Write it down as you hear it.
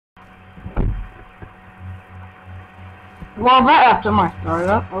Well, right after my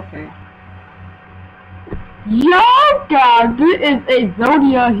startup, okay. Yo, guys, this is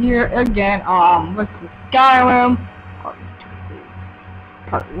Exodia here again. With Skyrim.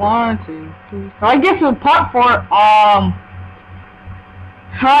 Part 1, 2, 3. So I guess with part 4, I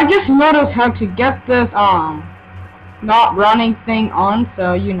just noticed how to get this, not running thing on,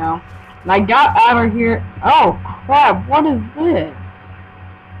 so, you know. And I got out of here. Oh, crap, what is this?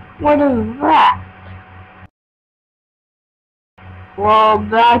 What is that? Well,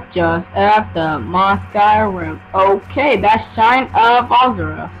 that's just after my Skyrim. Okay, that's Shine of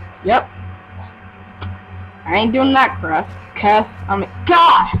Azura. Yep. I ain't doing that crap.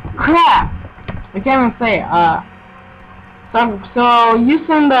 Gosh, crap! I can't even say it. So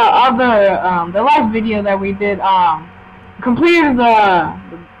using the last video that we did, completed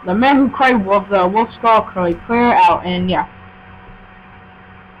the Man Who Cried Wolf, the Wolf Skull clear out, and yeah.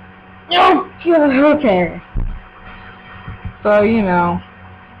 Okay. So, you know,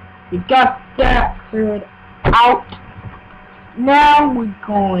 we got that cleared out. Now we're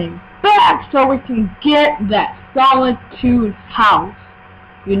going back so we can get that Solitude house.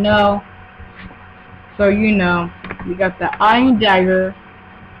 You know? So, you know, we got the Iron Dagger.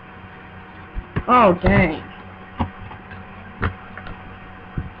 Oh, dang.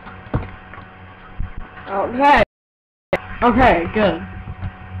 Okay. Okay, good.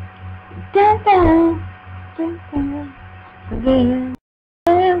 Dun, dun, dun, dun. I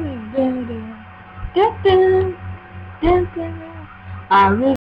really